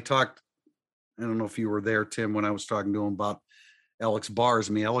 He talked. I don't know if you were there, Tim, when I was talking to him about Alex Bars.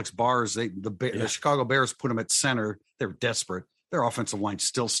 I mean, Alex Bars. The Chicago Bears put him at center. They were desperate. Their offensive line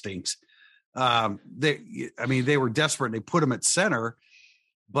still stinks. They were desperate. And they put him at center,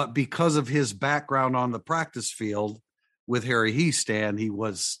 but because of his background on the practice field with Harry Hiestand, he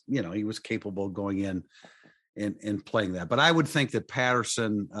was capable of going in and playing that. But I would think that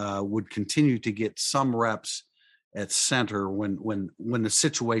Patterson would continue to get some reps at center when the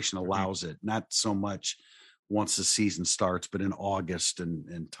situation allows it, not so much once the season starts, but in August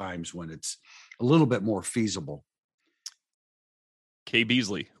and times when it's a little bit more feasible. Kay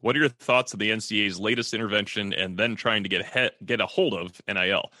Beasley, what are your thoughts on the NCAA's latest intervention and then trying to get a hold of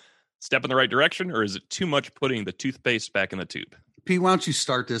NIL? Step in the right direction, or is it too much putting the toothpaste back in the tube? Pete, why don't you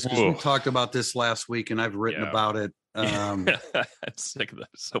start this? Because we talked about this last week, and I've written about it. I'm sick of that.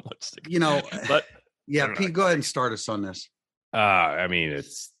 So much sick. But Pete, go ahead and start us on this.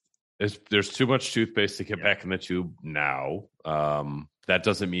 There's too much toothpaste to get back in the tube now. That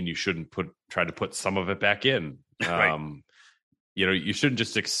doesn't mean you shouldn't try to put some of it back in. Right. You shouldn't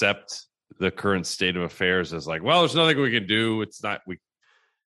just accept the current state of affairs as like, well, there's nothing we can do.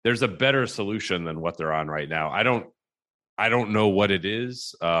 There's a better solution than what they're on right now. I don't know what it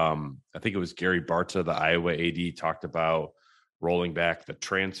is. I think it was Gary Barta, the Iowa AD, talked about rolling back the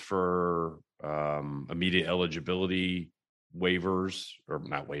transfer, immediate eligibility waivers, or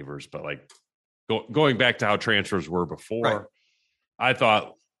not waivers, but like going back to how transfers were before. Right. I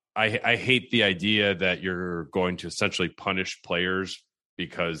thought, I hate the idea that you're going to essentially punish players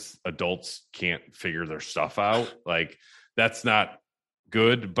because adults can't figure their stuff out. Like, that's not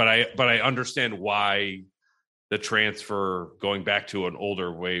good, but I understand why the transfer going back to an older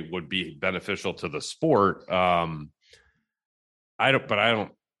way would be beneficial to the sport. There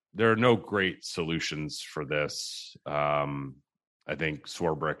are no great solutions for this. I think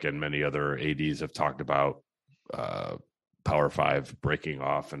Swarbrick and many other ADs have talked about Power 5 breaking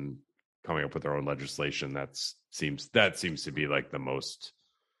off and coming up with their own legislation. That seems to be like the most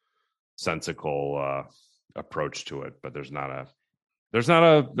sensical approach to it, but there's not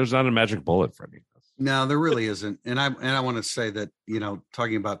a magic bullet for me. No, there really isn't. And I want to say that,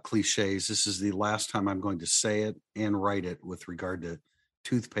 talking about cliches, this is the last time I'm going to say it and write it with regard to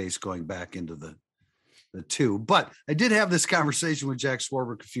toothpaste going back into the the two. But I did have this conversation with Jack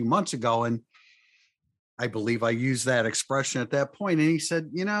Swarbrick a few months ago, and I believe I used that expression at that point. And he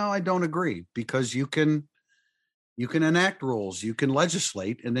said, I don't agree, because you can enact rules, you can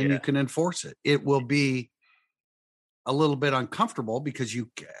legislate, and then you can enforce it. It will be a little bit uncomfortable because you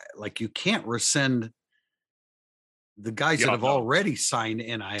can't rescind the guys that have already signed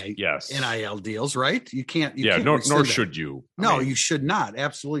NIL deals, right? You can't. Nor should you. No, you should not.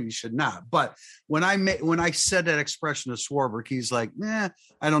 Absolutely, you should not. But when I said that expression to Swarbrick, he's like,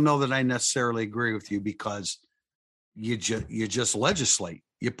 I don't know that I necessarily agree with you, because you just legislate,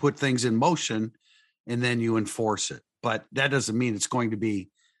 you put things in motion, and then you enforce it. But that doesn't mean it's going to be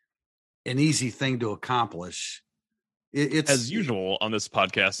an easy thing to accomplish. It's as usual on this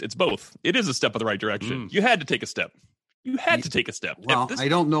podcast. It's both. It is a step in the right direction. You had to take a step. Well, I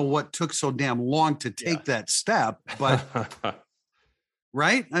don't know what took so damn long to take that step, but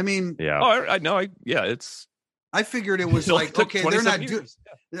right? I mean, I know. It's. I figured it was like, okay, they're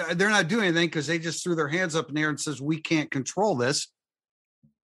not doing anything because they just threw their hands up in the air and says, we can't control this,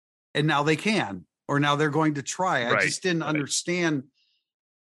 and now they can, or now they're going to try. I just didn't understand.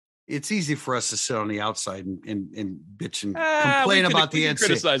 It's easy for us to sit on the outside and bitch and complain about the NCAA.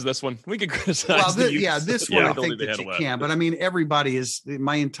 Criticize this one. We can criticize. This one I think that you can. But I mean, everybody is.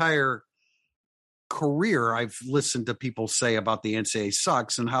 My entire career, I've listened to people say about the NCAA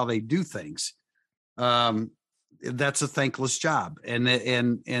sucks and how they do things. That's a thankless job.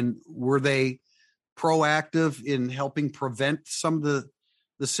 And were they proactive in helping prevent some of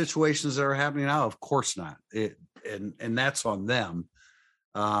the situations that are happening now? Of course not. And that's on them.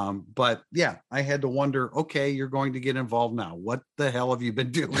 But yeah, I had to wonder, okay, you're going to get involved now. What the hell have you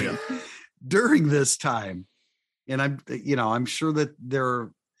been doing during this time? And I'm sure that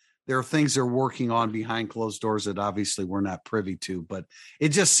there are things they're working on behind closed doors that obviously we're not privy to, but it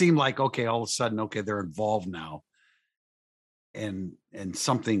just seemed like, okay, all of a sudden, okay, they're involved now. And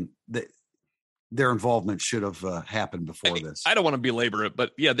something that their involvement should have happened before this. I don't want to belabor it,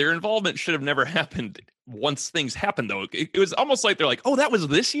 but their involvement should have never happened once things happened, though. It was almost like they're like, oh, that was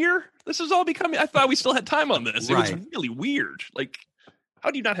this year? This is all becoming, I thought we still had time on this. It was really weird. Like,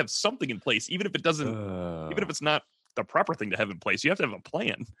 how do you not have something in place, even if it doesn't, even if it's not the proper thing to have in place? You have to have a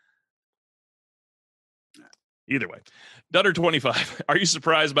plan. Either way, Dutter 25. Are you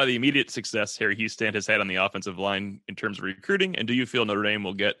surprised by the immediate success Harry Hiestand has had on the offensive line in terms of recruiting? And do you feel Notre Dame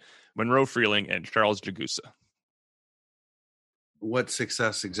will get Monroe Freeling and Charles Jagusa? What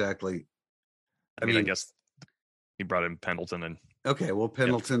success exactly? I mean, I guess he brought in Pendleton and. Okay, well,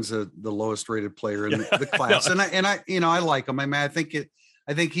 Pendleton's the lowest rated player in the class, and I like him. I mean, I think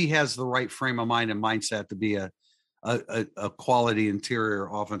he has the right frame of mind and mindset to be a quality interior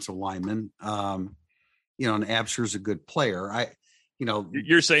offensive lineman. And Absher's a good player.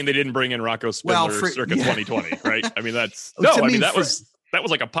 You're saying they didn't bring in Rocco Spindler circa 2020, right? I mean, that was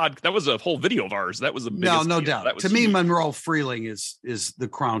like that was a whole video of ours. That was the biggest no doubt. To me, Monroe Freeling is the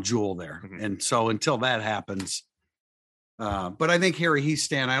crown jewel there. Mm-hmm. And so until that happens, but I think Harry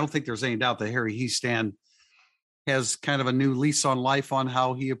Hiestand, I don't think there's any doubt that Harry Hiestand has kind of a new lease on life on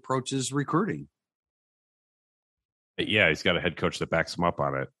how he approaches recruiting. Yeah, he's got a head coach that backs him up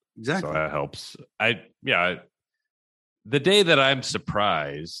on it. Exactly. So that helps. The day that I'm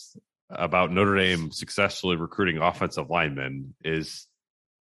surprised about Notre Dame successfully recruiting offensive linemen is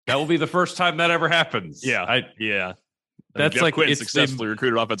that will be the first time that ever happens. Yeah. That's Jeff like Quinn successfully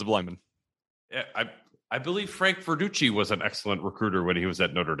recruited offensive linemen. I believe Frank Verducci was an excellent recruiter when he was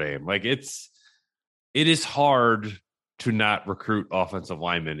at Notre Dame. Like it is hard to not recruit offensive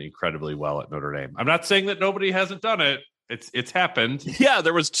linemen incredibly well at Notre Dame. I'm not saying that nobody hasn't done it. It's happened. Yeah,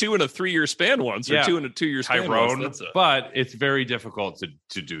 there was 2 in a 3-year span once, or 2 in a 2-year span. Tyrone, but it's very difficult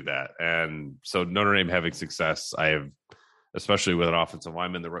to do that. And so Notre Dame having success, I have, especially with an offensive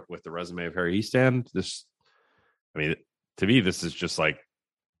lineman with the resume of Harry Hiestand. To me, this is just like,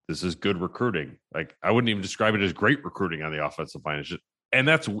 this is good recruiting. Like, I wouldn't even describe it as great recruiting on the offensive line. It's just, and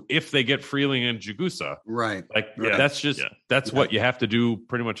that's if they get Freeling and Jagusa, right? Like, that's what you have to do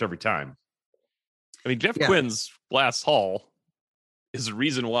pretty much every time. I mean, Jeff Quinn's Blast Hall is the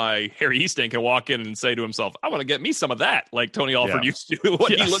reason why Harry Hiestand can walk in and say to himself, I want to get me some of that, like Tony Alford used to.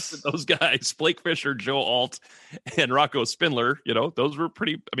 When he looks at those guys, Blake Fisher, Joe Alt, and Rocco Spindler, those were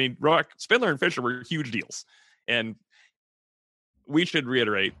pretty, Spindler and Fisher were huge deals. And we should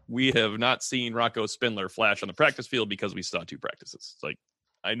reiterate, we have not seen Rocco Spindler flash on the practice field because we saw 2 practices. It's like,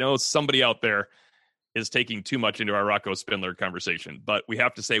 I know somebody out there is taking too much into our Rocco Spindler conversation, but we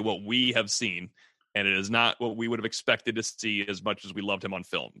have to say what we have seen. And it is not what we would have expected to see as much as we loved him on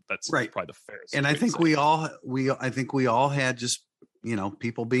film. That's right. Probably the fairest. And I think we all had just,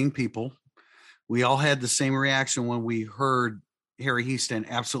 people being people. We all had the same reaction when we heard Harry Hiestand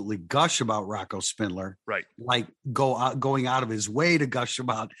absolutely gush about Rocco Spindler, Right. like going out of his way to gush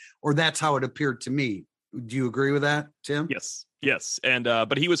about, or that's how it appeared to me. Do you agree with that, Tim? Yes. And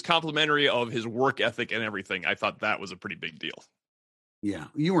but he was complimentary of his work ethic and everything. I thought that was a pretty big deal. Yeah,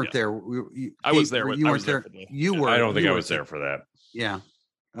 you weren't there. I was there. You I weren't was there. there. You were. I don't think you I were was there for that. Yeah.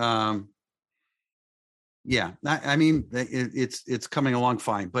 Yeah. I mean, it's coming along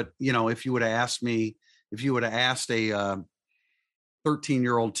fine. But, if you would have asked me, if you would have asked a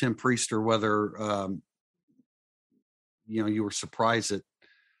 13-year-old Tim Priester whether, you were surprised that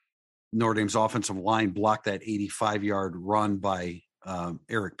Notre Dame's offensive line blocked that 85-yard run by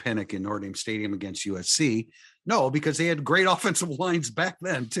Eric Pinnock in Notre Dame Stadium against USC. No, because they had great offensive lines back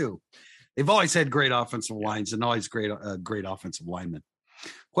then, too. They've always had great offensive lines and always great offensive linemen.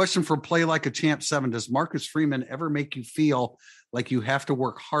 Question for Play Like a Champ 7. Does Marcus Freeman ever make you feel like you have to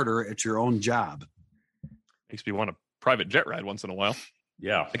work harder at your own job? Makes me want a private jet ride once in a while.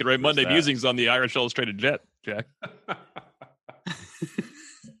 Yeah. I could write Monday musings on the Irish Illustrated Jet, Jack.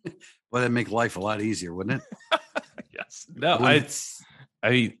 Well, that'd make life a lot easier, wouldn't it? Yes. No,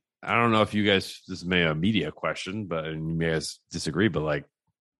 I don't know if you guys, this may be a media question, but you may disagree, but like,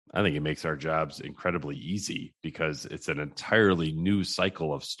 I think it makes our jobs incredibly easy because it's an entirely new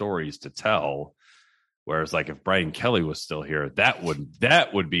cycle of stories to tell. Whereas like if Brian Kelly was still here, that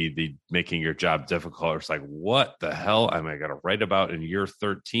would be the making your job difficult. It's like, what the hell am I going to write about in year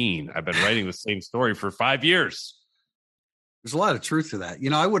 13? I've been writing the same story for 5 years. There's a lot of truth to that.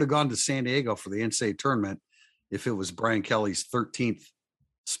 I would have gone to San Diego for the NCAA tournament if it was Brian Kelly's 13th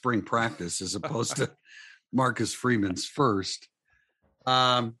spring practice as opposed to Marcus Freeman's first.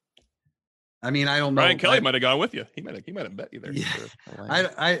 I mean, I don't know. Brian Kelly might have gone with you. He might have bet you there. Yeah.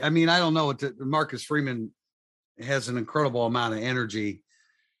 I mean, I don't know. Marcus Freeman has an incredible amount of energy.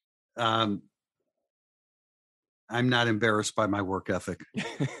 I'm not embarrassed by my work ethic.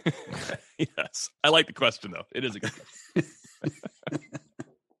 Yes. I like the question, though. It is a good question.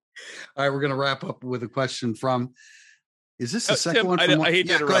 All right, we're going to wrap up with a question from. Is this the second Tim, one? I hate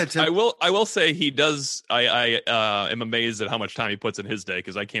to interrupt. Go ahead, Tim. I will say he does. I am amazed at how much time he puts in his day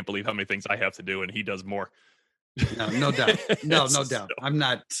because I can't believe how many things I have to do and he does more. No doubt. No doubt. I'm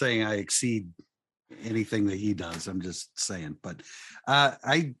not saying I exceed anything that he does. I'm just saying. But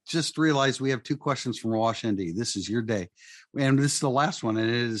I just realized we have 2 questions from Wash ND. This is your day, and this is the last one. And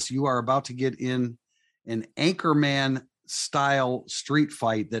it is: you are about to get in an Anchorman style street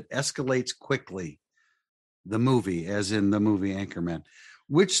fight that escalates quickly. The movie, as in the movie Anchorman,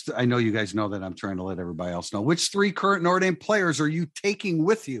 which I know you guys know that I'm trying to let everybody else know. Which 3 current Notre Dame players are you taking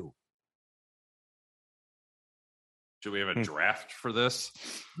with you? Should we have a draft for this?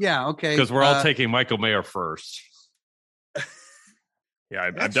 Yeah, okay. Because we're all taking Michael Mayer first. Yeah,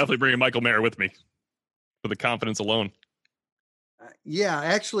 I'm definitely bringing Michael Mayer with me for the confidence alone. Yeah,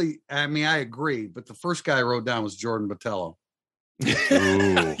 actually, I mean, I agree. But the first guy I wrote down was Jordan Botello.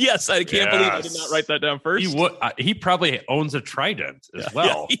 Yes, I can't believe I did not write that down first. He probably owns a Trident as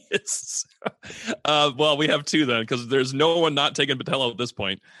well. Yeah, he is. Well, we have 2 then because there's no one not taking Botello at this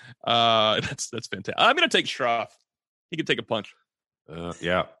point. That's fantastic. I'm going to take Schroff. He can take a punch.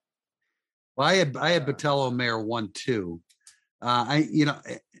 Yeah. Well, I had Botello, Mayer 1-2.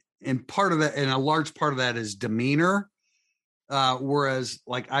 And part of that, and a large part of that is demeanor. Whereas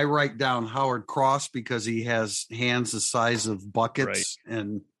like I write down Howard Cross because he has hands the size of buckets. Right.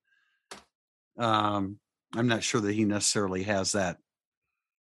 And I'm not sure that he necessarily has that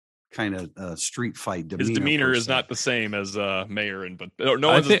kind of street fight demeanor. His demeanor is not the same as Mayer one's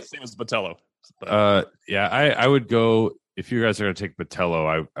the same as Botello. Yeah, I would go, if you guys are going to take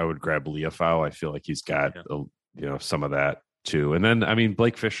Botello, I would grab Leofau. I feel like he's got some of that too. And then, I mean,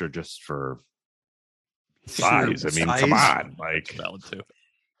 Blake Fisher just for size. I mean, come on, like valid too.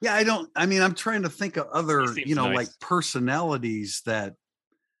 Yeah, I'm trying to think of other, nice. like personalities that,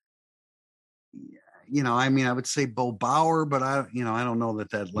 I mean, I would say Bo Bauer, but I don't know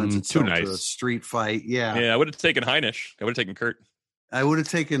that lends itself to a street fight. Yeah. Yeah. I would have taken Heinisch. I would have taken Kurt. I would have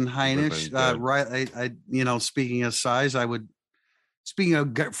taken Heinisch. Right. Speaking of size, speaking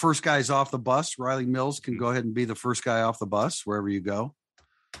of first guys off the bus, Riley Mills can go ahead and be the first guy off the bus wherever you go.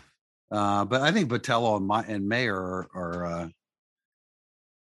 But I think Botello and Mayer are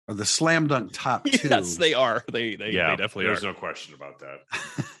the slam dunk top 2. Yes, they are. They definitely there's are. No question about that.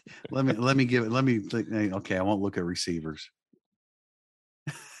 let me think. Okay, I won't look at receivers.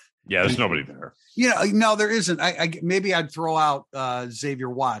 Yeah, there's nobody there. No, there isn't. Maybe I'd throw out Xavier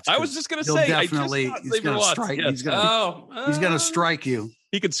Watts. I was just going to say, definitely he's going to strike. Yes. He's going to strike you.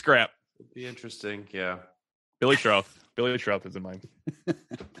 He could scrap. It'd be interesting. Yeah. Billy Schrauth. Billy Schrauth is in mind.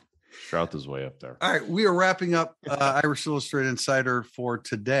 Trouth is way up there. All right, we are wrapping up Irish Illustrated Insider for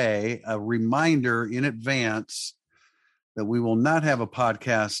today. A reminder in advance that we will not have a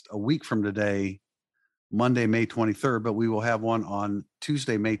podcast a week from today, Monday, May 23rd, but we will have one on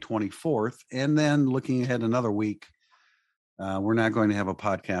Tuesday, May 24th. And then looking ahead another week, we're not going to have a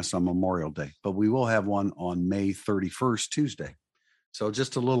podcast on Memorial Day, but we will have one on May 31st, Tuesday. So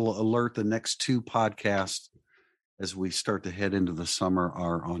just a little alert, the next two podcasts as we start to head into the summer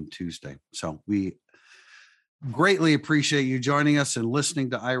are on Tuesday. So we greatly appreciate you joining us and listening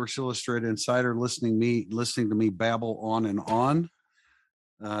to Irish Illustrated Insider, listening to me babble on and on.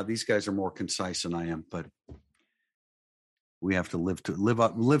 These guys are more concise than I am, but we have to live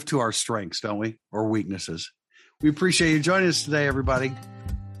to our strengths, don't we? Or weaknesses. We appreciate you joining us today, everybody.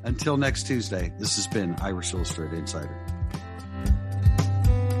 Until next Tuesday, this has been Irish Illustrated Insider.